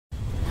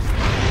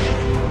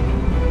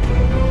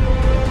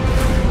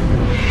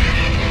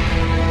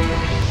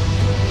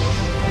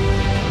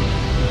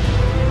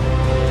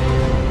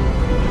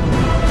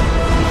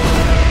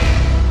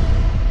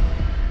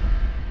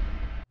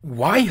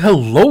Why,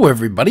 hello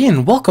everybody,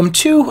 and welcome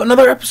to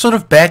another episode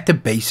of Back to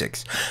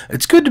Basics.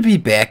 It's good to be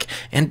back,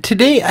 and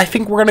today I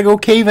think we're going to go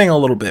caving a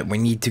little bit. We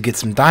need to get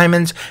some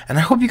diamonds, and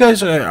I hope you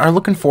guys are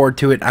looking forward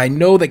to it. I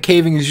know that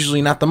caving is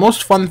usually not the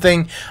most fun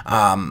thing,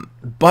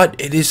 but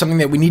it is something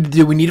that we need to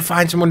do. We need to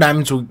find some more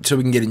diamonds so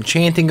we can get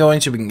enchanting going,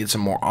 so we can get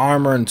some more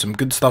armor and some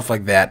good stuff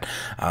like that,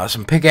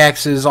 some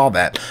pickaxes, all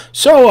that.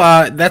 So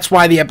that's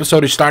why the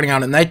episode is starting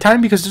out at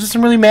nighttime, because it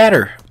doesn't really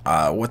matter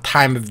what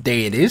time of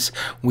day it is.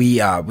 We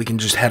can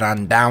just head on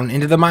down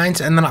into the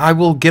mines, and then I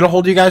will get a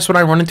hold of you guys when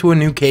I run into a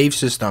new cave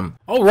system.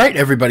 Alright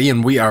everybody,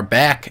 and we are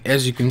back.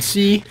 As you can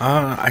see,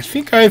 I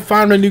think I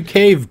found a new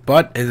cave,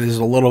 but it is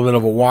a little bit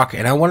of a walk,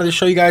 and I wanted to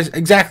show you guys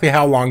exactly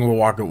how long of a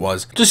walk it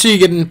was, just so you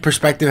get in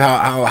perspective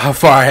how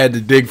far I had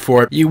to dig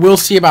for it. You will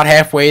see about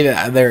halfway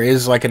that there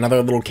is like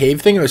another little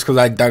cave thing. It was because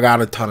I dug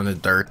out a ton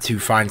of dirt to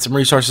find some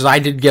resources. I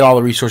did get all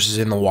the resources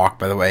in the walk,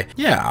 by the way.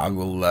 Yeah, I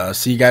will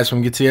see you guys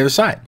when we get to the other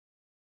side.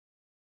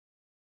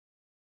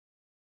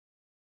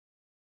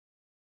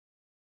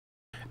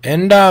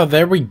 And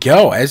there we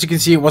go. As you can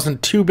see, it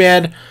wasn't too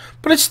bad,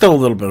 but it's still a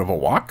little bit of a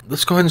walk.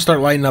 Let's go ahead and start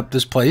lighting up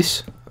this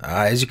place.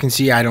 As you can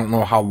see, I don't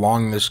know how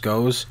long this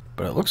goes,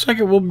 but it looks like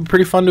it will be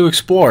pretty fun to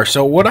explore.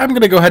 So what I'm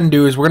going to go ahead and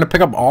do is we're going to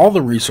pick up all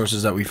the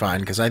resources that we find,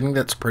 because I think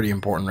that's pretty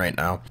important right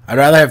now. I'd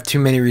rather have too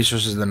many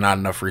resources than not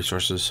enough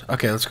resources.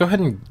 Okay, let's go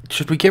ahead and...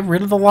 should we get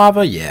rid of the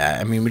lava? Yeah,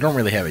 I mean, we don't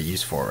really have a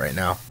use for it right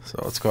now.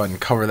 So let's go ahead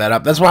and cover that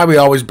up. That's why we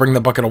always bring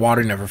the bucket of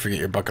water. Never forget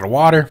your bucket of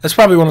water. That's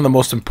probably one of the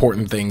most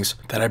important things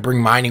that I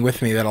bring mining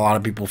with me that a lot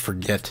of people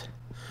forget.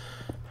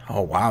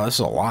 Oh, wow, this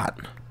is a lot.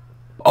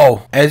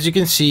 Oh, as you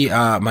can see,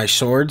 my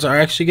swords are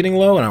actually getting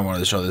low, and I wanted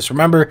to show this.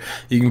 Remember,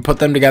 you can put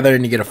them together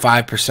and you get a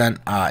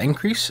 5%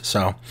 increase.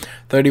 So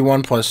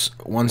 31 plus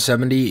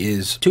 170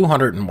 is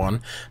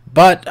 201.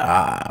 But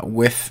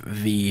with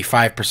the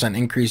 5%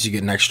 increase, you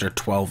get an extra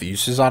 12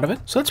 uses out of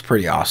it. So that's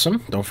pretty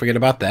awesome. Don't forget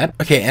about that.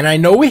 Okay, and I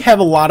know we have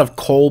a lot of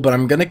coal, but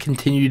I'm going to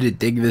continue to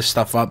dig this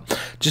stuff up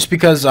just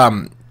because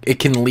it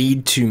can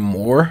lead to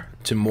more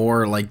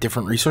like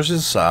different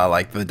resources,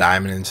 like the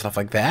diamond and stuff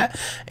like that.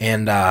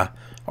 And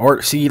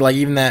or see, like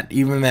even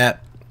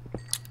that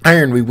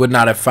iron we would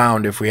not have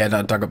found if we had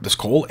not dug up this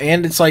coal.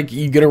 And it's like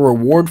you get a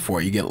reward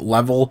for it. You get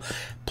level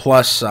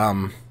plus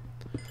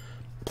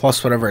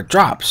plus whatever it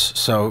drops.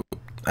 So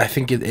I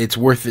think it's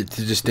worth it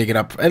to just dig it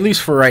up, at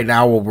least for right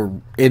now while we're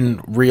in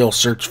real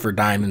search for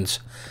diamonds.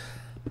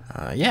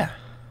 Yeah,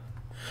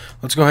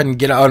 let's go ahead and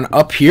get on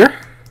up here.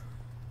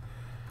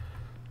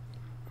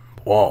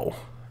 Whoa,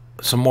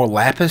 some more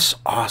lapis.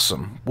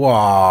 Awesome.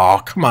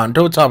 Whoa, come on,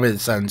 don't tell me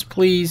this ends,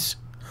 please.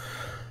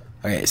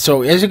 Okay,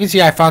 so as you can see,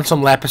 I found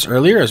some lapis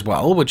earlier as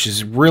well, which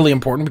is really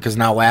important because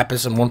now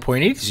lapis in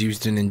 1.8 is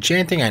used in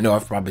enchanting. I know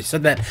I've probably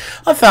said that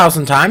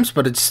 1,000 times,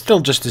 but it's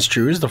still just as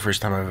true as the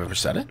first time I've ever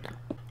said it.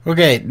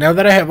 Okay, now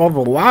that I have all the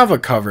lava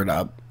covered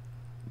up,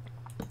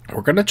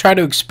 we're going to try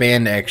to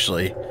expand,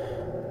 actually.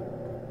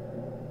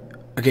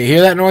 Okay,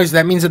 hear that noise?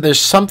 That means that there's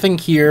something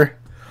here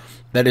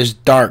that is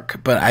dark,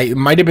 but it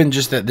might have been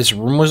just that this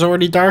room was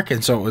already dark,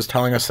 and so it was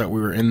telling us that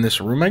we were in this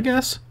room, I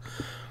guess.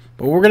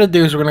 But what we're going to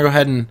do is we're going to go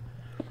ahead and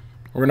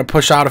we're going to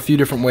push out a few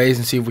different ways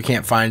and see if we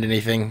can't find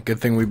anything. Good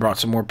thing we brought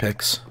some more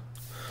picks.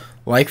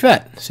 Like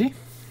that. See?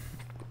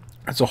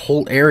 That's a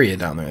whole area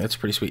down there. That's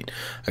pretty sweet.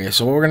 Okay,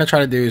 so what we're going to try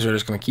to do is we're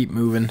just going to keep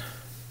moving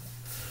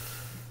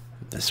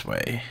this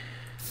way.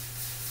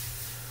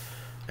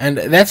 And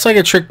that's like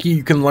a trick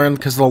you can learn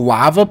because the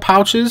lava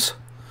pouches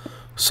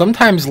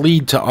sometimes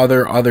lead to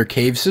other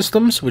cave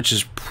systems, which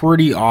is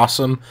pretty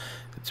awesome.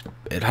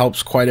 It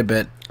helps quite a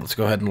bit. Let's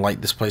go ahead and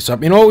light this place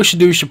up. You know what we should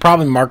do? We should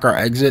probably mark our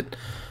exit.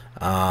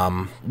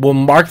 We'll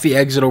mark the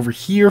exit over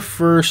here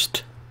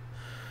first,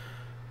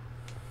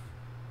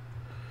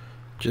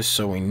 just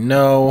so we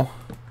know.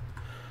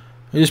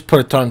 We just put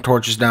a ton of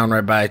torches down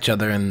right by each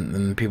other,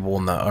 and people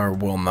will know, or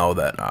will know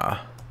that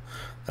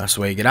that's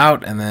the way you get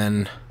out. And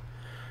then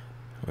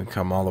we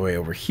come all the way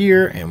over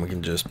here, and we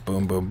can just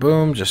boom, boom,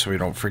 boom, just so we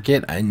don't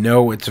forget. I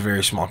know it's a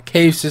very small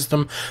cave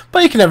system,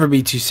 but you can never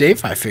be too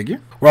safe, I figure.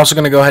 We're also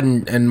going to go ahead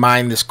and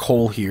mine this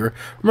coal here.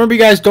 Remember, you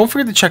guys, don't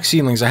forget to check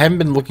ceilings. I haven't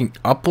been looking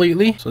up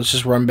lately, so let's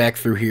just run back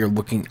through here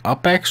looking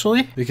up,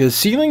 actually, because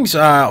ceilings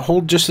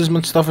hold just as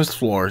much stuff as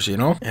floors, you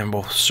know? And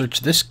we'll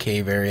search this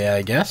cave area,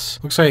 I guess.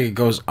 Looks like it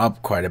goes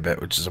up quite a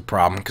bit, which is a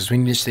problem, because we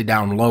need to stay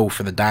down low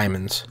for the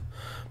diamonds.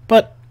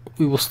 But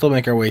we will still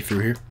make our way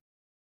through here.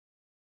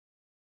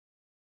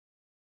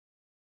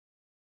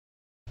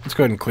 Let's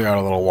go ahead and clear out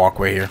a little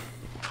walkway here.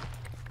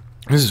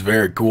 This is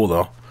very cool,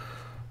 though.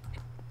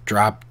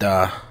 A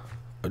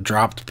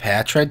dropped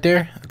patch right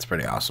there. That's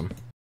pretty awesome.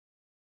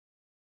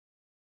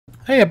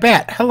 Hey, a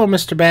bat. Hello,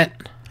 Mr.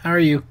 Bat. How are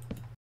you?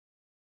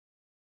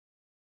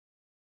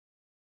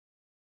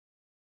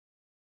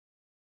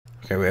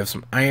 Okay, we have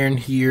some iron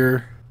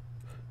here.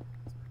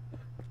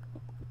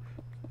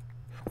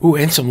 Ooh,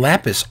 and some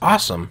lapis.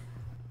 Awesome.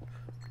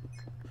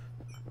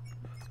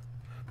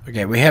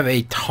 Okay, we have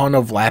a ton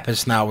of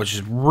lapis now, which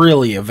is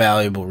really a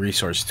valuable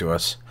resource to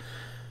us.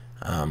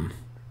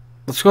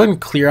 Let's go ahead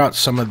and clear out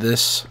some of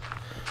this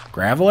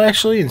gravel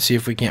actually and see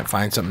if we can't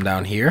find something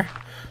down here,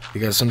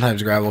 because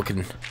sometimes gravel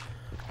can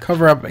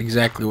cover up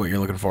exactly what you're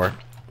looking for.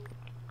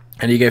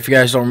 And if you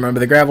guys don't remember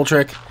the gravel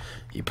trick,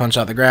 you punch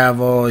out the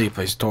gravel, you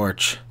place a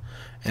torch,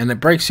 and it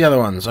breaks the other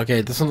ones. Okay,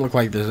 it doesn't look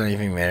like there's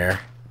anything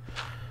there,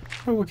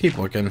 but we'll keep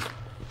looking.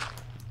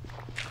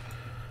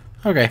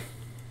 Okay,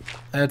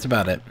 that's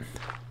about it.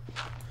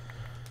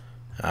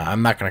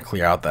 I'm not going to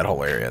clear out that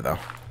whole area though.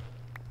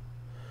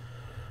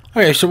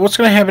 Okay, so what's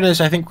going to happen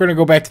is I think we're going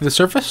to go back to the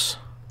surface.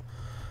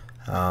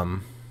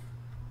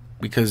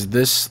 Because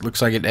this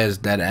looks like it has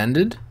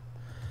dead-ended.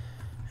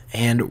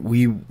 And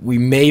we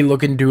may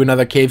look into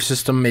another cave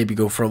system, maybe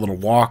go for a little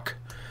walk.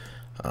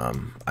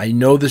 I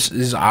know this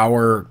is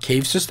our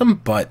cave system,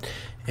 but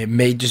it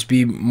may just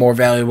be more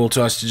valuable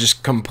to us to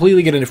just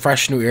completely get in a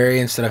fresh new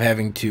area instead of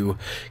having to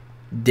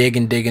dig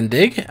and dig and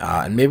dig,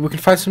 and maybe we can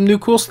find some new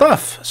cool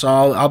stuff. So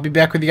I'll be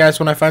back with you guys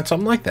when I find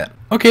something like that.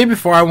 Okay,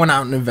 before I went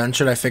out and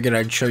adventured, I figured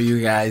I'd show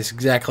you guys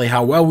exactly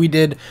how well we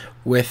did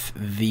with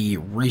the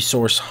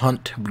resource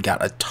hunt. We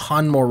got a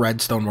ton more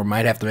redstone. We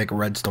might have to make a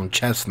redstone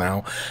chest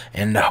now,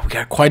 and we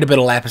got quite a bit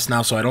of lapis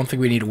now, so I don't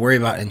think we need to worry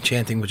about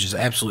enchanting, which is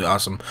absolutely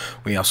awesome.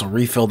 We also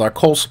refilled our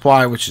coal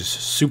supply, which is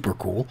super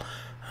cool.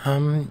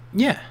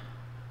 Yeah.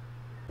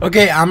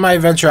 Okay, on my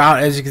adventure out,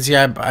 as you can see,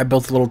 I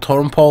built a little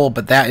totem pole,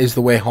 but that is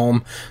the way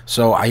home.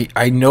 So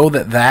I know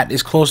that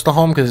is close to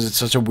home because it's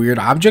such a weird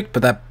object,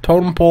 but that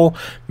totem pole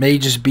may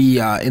just be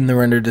in the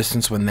render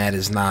distance when that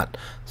is not.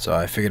 So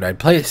I figured I'd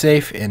play it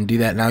safe and do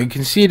that. Now you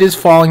can see it is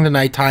falling to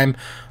nighttime,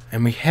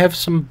 and we have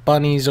some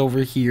bunnies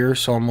over here,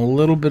 so I'm a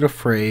little bit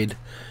afraid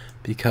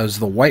because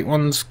the white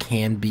ones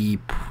can be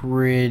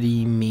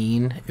pretty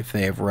mean if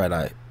they have red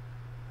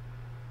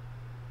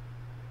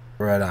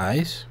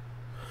eyes.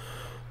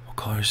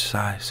 Color's his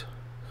eyes.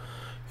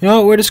 You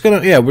know, we're just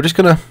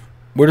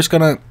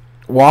gonna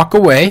walk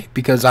away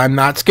because I'm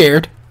not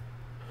scared.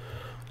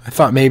 I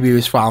thought maybe he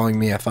was following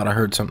me. I thought I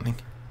heard something.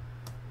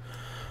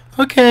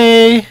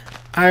 Okay,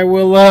 I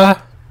will.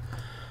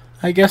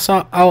 I guess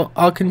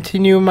I'll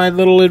continue my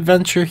little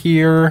adventure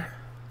here.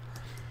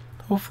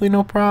 Hopefully,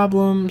 no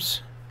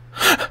problems.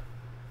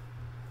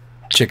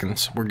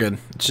 Chickens. We're good.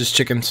 It's just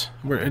chickens.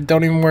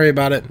 Don't even worry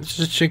about it. It's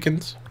just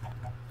chickens.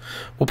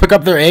 We'll pick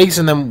up their eggs,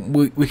 and then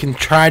we can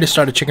try to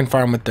start a chicken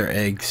farm with their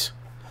eggs.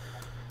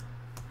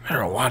 There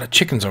are a lot of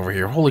chickens over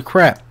here. Holy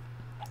crap.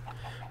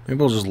 Maybe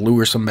we'll just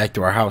lure some back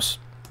to our house.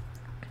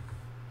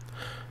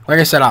 Like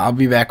I said, I'll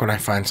be back when I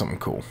find something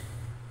cool.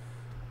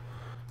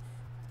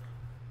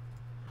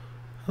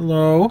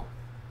 Hello?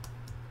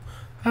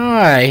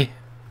 Hi.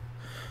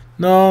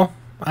 No,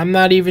 I'm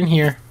not even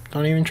here.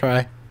 Don't even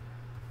try.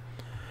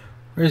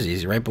 Where is he?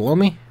 Is he right below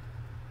me?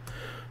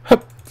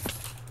 Hup.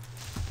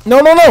 No,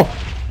 no, no!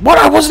 What?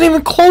 I wasn't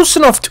even close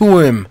enough to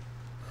him.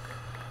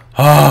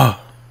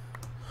 Ah,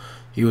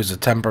 he was a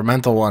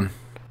temperamental one.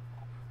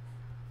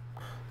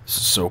 This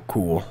is so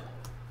cool,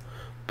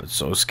 but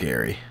so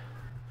scary.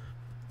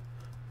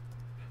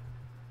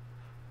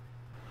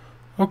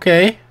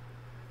 Okay,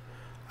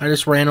 I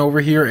just ran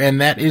over here, and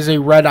that is a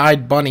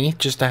red-eyed bunny.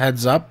 Just a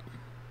heads up.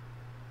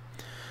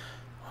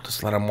 I'll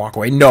just let him walk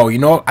away. No, you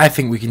know what? I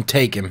think we can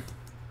take him.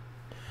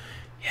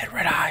 He had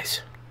red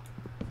eyes.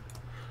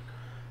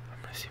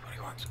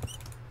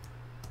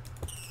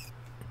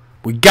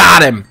 We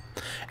got him!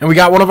 And we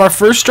got one of our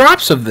first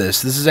drops of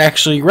this. This is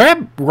actually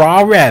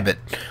raw rabbit.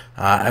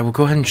 I will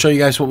go ahead and show you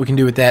guys what we can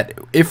do with that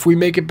if we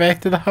make it back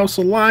to the house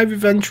alive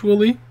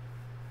eventually.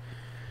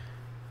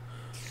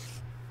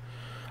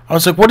 I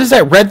was like, what is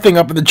that red thing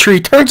up in the tree?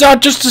 Turns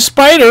out just a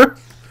spider.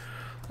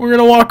 We're going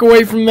to walk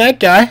away from that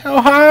guy.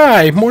 Oh,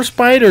 hi! More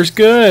spiders.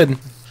 Good.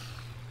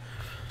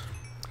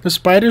 The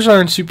spiders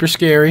aren't super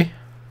scary.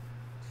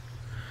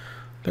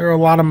 There are a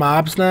lot of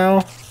mobs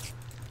now.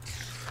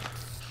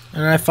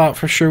 And I thought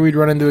for sure we'd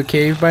run into a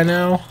cave by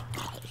now.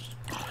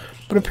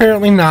 But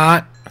apparently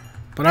not.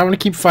 But I'm going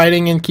to keep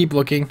fighting and keep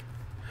looking.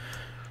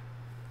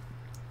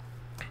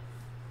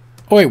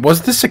 Oh wait,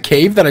 was this a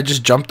cave that I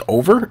just jumped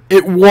over?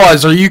 It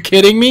was. Are you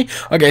kidding me?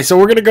 Okay, so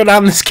we're going to go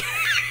down this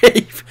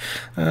cave.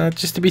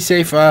 Just to be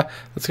safe,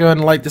 let's go ahead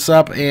and light this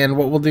up. And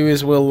what we'll do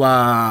is we're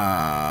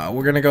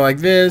going to go like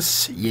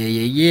this. Yeah,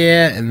 yeah,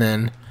 yeah. And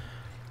then...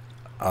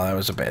 Oh, that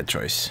was a bad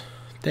choice.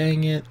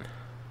 Dang it.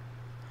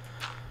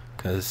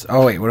 Because,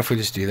 oh wait, what if we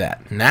just do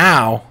that?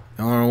 Now,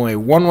 only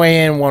one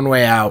way in, one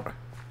way out.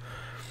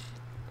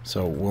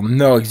 So we'll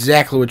know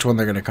exactly which one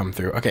they're going to come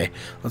through. Okay,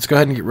 let's go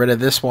ahead and get rid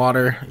of this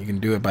water. You can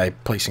do it by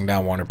placing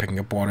down water, picking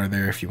up water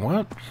there if you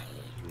want.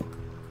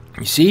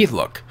 You see?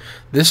 Look.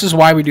 This is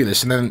why we do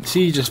this. And then,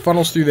 see, it just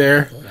funnels through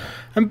there.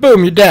 And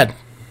boom, you're dead.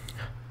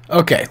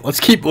 Okay, let's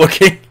keep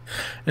looking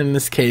in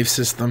this cave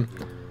system.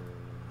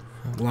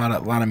 A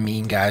lot of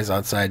mean guys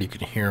outside. You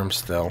can hear them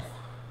still.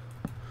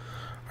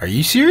 Are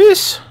you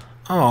serious?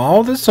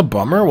 Oh, this is a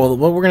bummer. Well,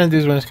 what we're going to do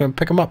is we're just going to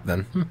pick them up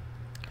then.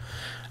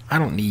 I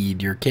don't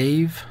need your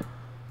cave.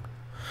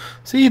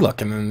 See,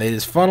 look, and then they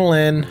just funnel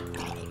in.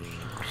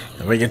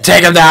 And we can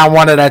take them down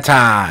one at a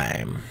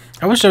time.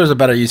 I wish there was a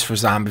better use for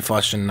zombie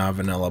flesh in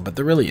vanilla, but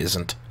there really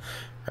isn't.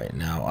 right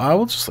now.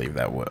 We'll just leave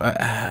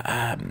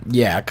that.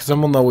 Yeah, because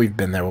then we'll know we've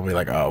been there. We'll be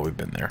like, oh, we've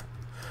been there.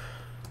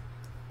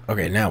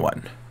 Okay, now what?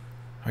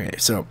 Okay,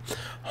 so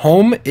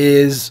home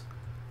is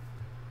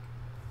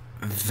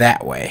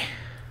that way.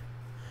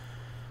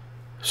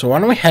 So why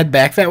don't we head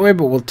back that way,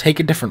 but we'll take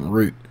a different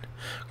route.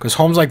 Because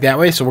home's like that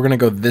way, so we're going to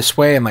go this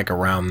way and like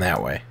around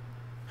that way.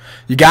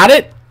 You got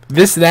it?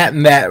 This, that,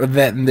 and that,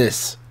 and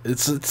this.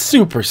 It's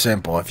super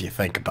simple if you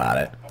think about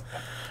it.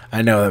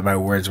 I know that my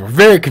words were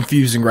very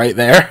confusing right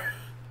there.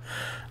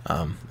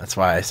 That's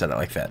why I said it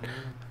like that.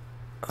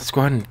 Let's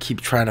go ahead and keep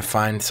trying to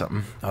find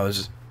something. Oh,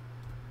 there's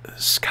a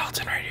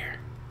skeleton right here.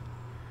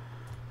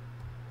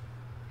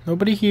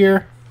 Nobody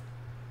here.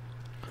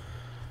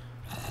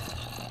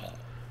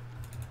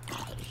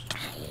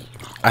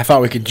 I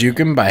thought we could juke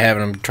him by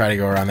having him try to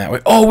go around that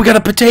way. Oh, we got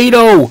a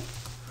potato!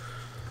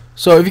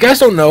 So, if you guys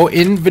don't know,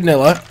 in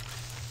vanilla,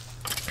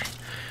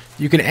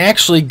 you can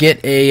actually get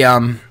a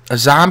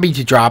zombie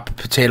to drop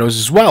potatoes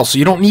as well. So,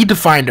 you don't need to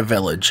find a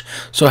village.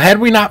 So, had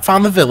we not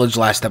found the village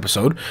last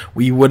episode,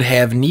 we would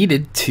have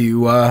needed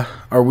to,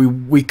 or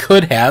we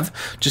could have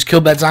just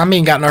killed that zombie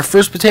and gotten our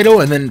first potato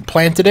and then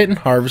planted it and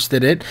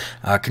harvested it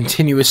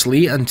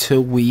continuously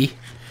until we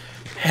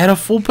had a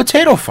full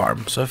potato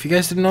farm. So if you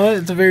guys didn't know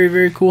that, it's a very,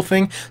 very cool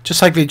thing.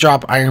 Just like they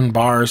drop iron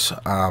bars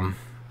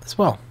as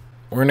well.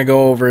 We're going to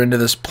go over into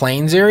this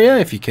plains area.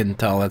 If you can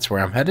tell, that's where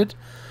I'm headed.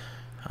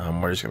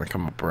 We're just going to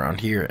come up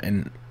around here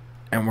and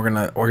we're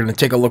gonna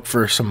take a look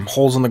for some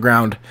holes in the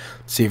ground.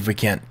 See if we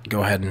can't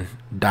go ahead and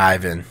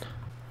dive in.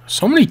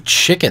 So many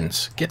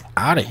chickens. Get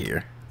out of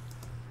here.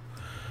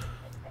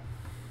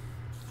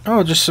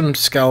 Oh, just some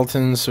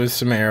skeletons with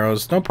some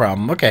arrows. No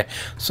problem. Okay,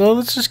 so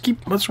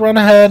let's run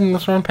ahead and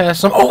let's run past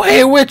some. Oh,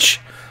 hey, a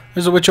witch!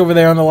 There's a witch over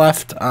there on the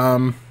left.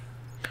 I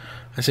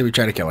say we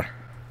try to kill her.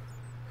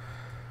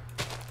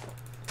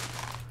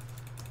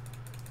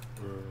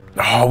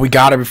 Oh, we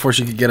got her before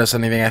she could get us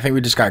anything. I think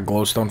we just got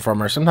glowstone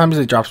from her. Sometimes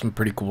they drop some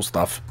pretty cool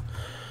stuff.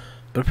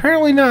 But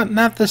apparently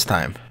not this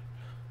time.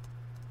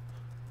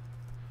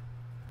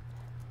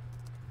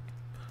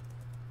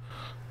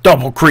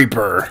 Double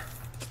creeper!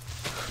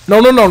 No,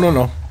 no, no, no,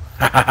 no.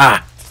 Ha ha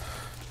ha.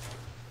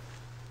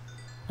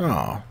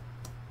 Oh.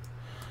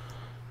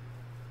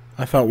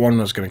 I thought one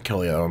was going to kill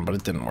the other one, but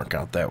it didn't work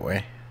out that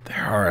way.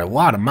 There are a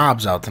lot of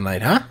mobs out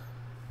tonight, huh?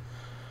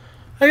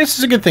 I guess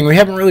it's a good thing. We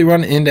haven't really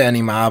run into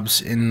any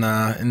mobs in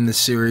this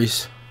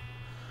series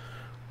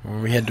where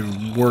we had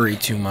to worry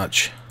too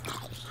much.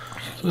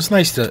 So it's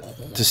nice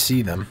to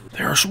see them.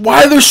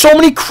 Why are there so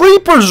many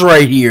creepers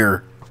right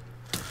here?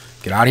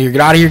 Get out of here,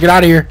 get out of here, get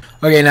out of here.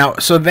 Okay, now,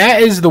 so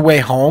that is the way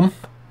home.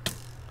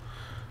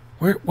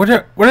 Where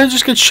did I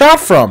just get shot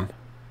from?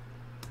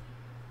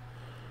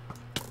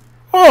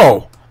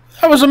 Oh,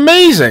 that was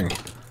amazing.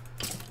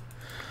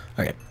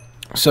 Okay,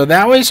 so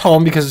that way's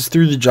home because it's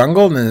through the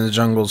jungle, and then the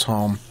jungle's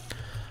home.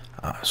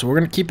 So we're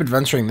gonna keep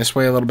adventuring this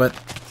way a little bit,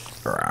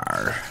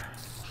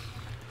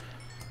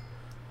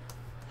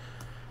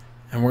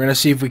 and we're gonna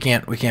see if we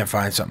can't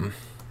find something.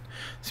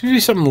 Seems to be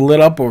something lit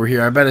up over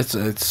here. I bet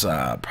it's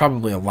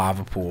probably a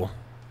lava pool.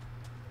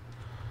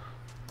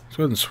 Let's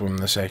go ahead and swim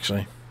this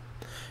actually.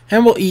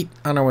 And we'll eat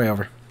on our way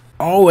over.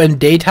 Oh, and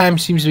daytime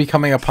seems to be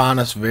coming upon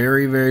us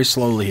very, very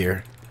slowly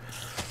here.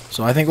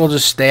 So I think we'll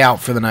just stay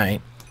out for the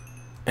night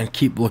and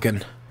keep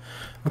looking.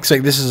 Looks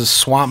like this is a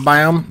swamp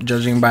biome,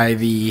 judging by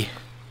the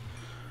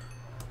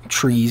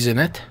trees in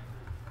it.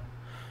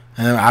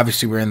 And then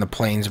obviously we're in the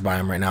plains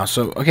biome right now.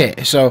 So, okay,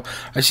 so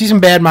I see some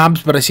bad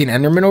mobs, but I see an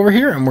Enderman over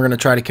here, and we're going to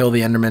try to kill the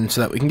Enderman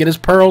so that we can get his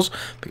pearls,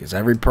 because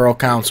every pearl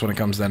counts when it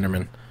comes to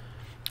Enderman.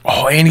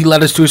 Oh, and he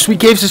led us to a sweet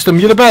cave system.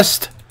 You're the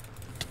best.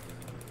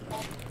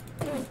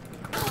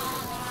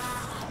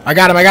 I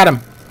got him, I got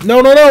him.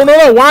 No, no, no, no,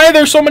 no. Why are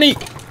there so many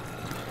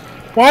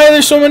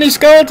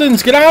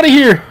skeletons? Get out of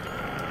here.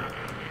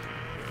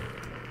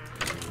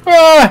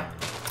 Ah!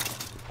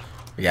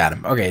 We got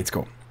him. Okay, it's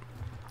cool.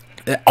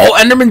 Oh,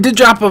 Enderman did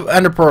drop an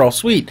Ender Pearl.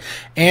 Sweet.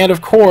 And,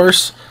 of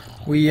course,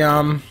 we,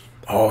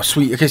 oh,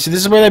 sweet. Okay, so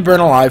this is where they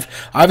burn alive.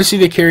 Obviously,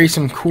 they carry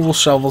some cool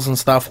shovels and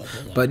stuff.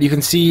 But you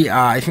can see,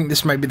 I think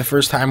this might be the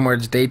first time where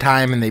it's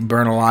daytime and they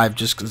burn alive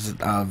just because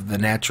of the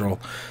natural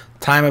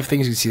time of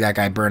things. You can see that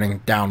guy burning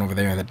down over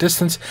there in the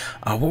distance.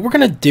 What we're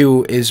going to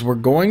do is we're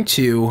going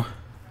to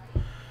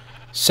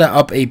set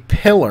up a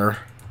pillar,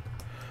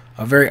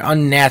 a very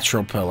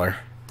unnatural pillar,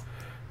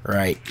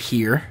 right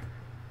here.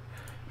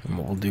 And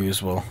what we'll do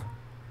is we'll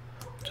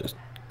just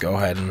go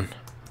ahead and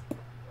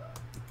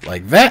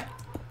like that.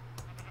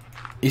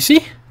 You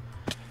see?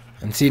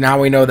 And see, now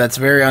we know that's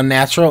very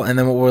unnatural. And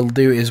then what we'll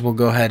do is we'll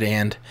go ahead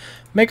and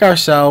make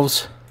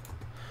ourselves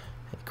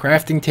a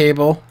crafting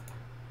table.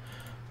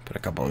 Put a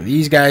couple of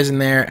these guys in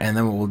there, and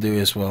then what we'll do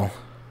is we'll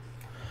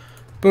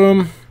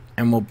boom,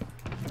 and we'll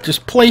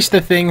just place the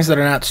things that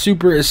are not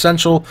super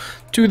essential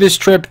to this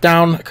trip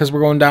down, because we're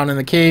going down in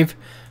the cave,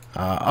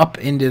 up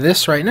into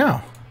this right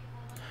now.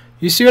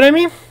 You see what I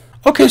mean?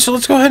 Okay, so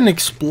let's go ahead and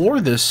explore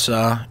this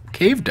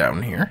cave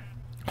down here.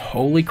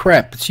 Holy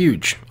crap, it's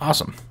huge.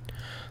 Awesome.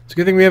 It's a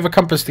good thing we have a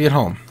compass to get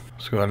home.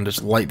 Let's go ahead and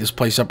just light this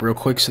place up real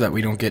quick so that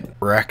we don't get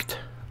wrecked.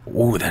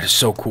 Ooh, that is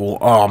so cool.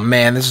 Oh,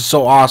 man, this is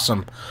so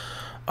awesome.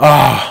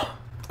 Oh.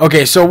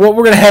 Okay, so what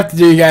we're going to have to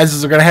do, you guys,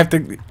 is we're going to have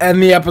to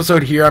end the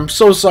episode here. I'm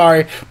so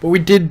sorry, but we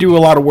did do a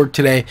lot of work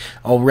today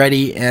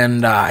already,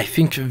 and I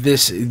think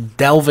this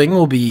delving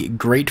will be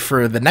great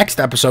for the next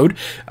episode.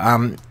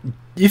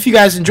 If you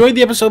guys enjoyed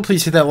the episode,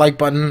 please hit that like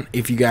button.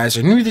 If you guys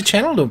are new to the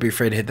channel, don't be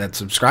afraid to hit that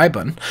subscribe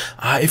button.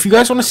 If you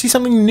guys want to see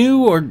something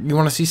new or you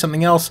want to see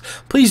something else,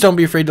 please don't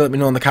be afraid to let me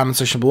know in the comment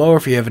section below. Or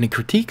if you have any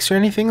critiques or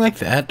anything like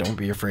that, don't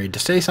be afraid to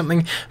say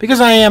something,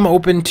 because I am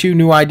open to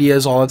new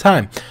ideas all the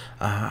time.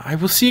 I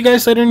will see you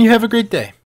guys later, and you have a great day.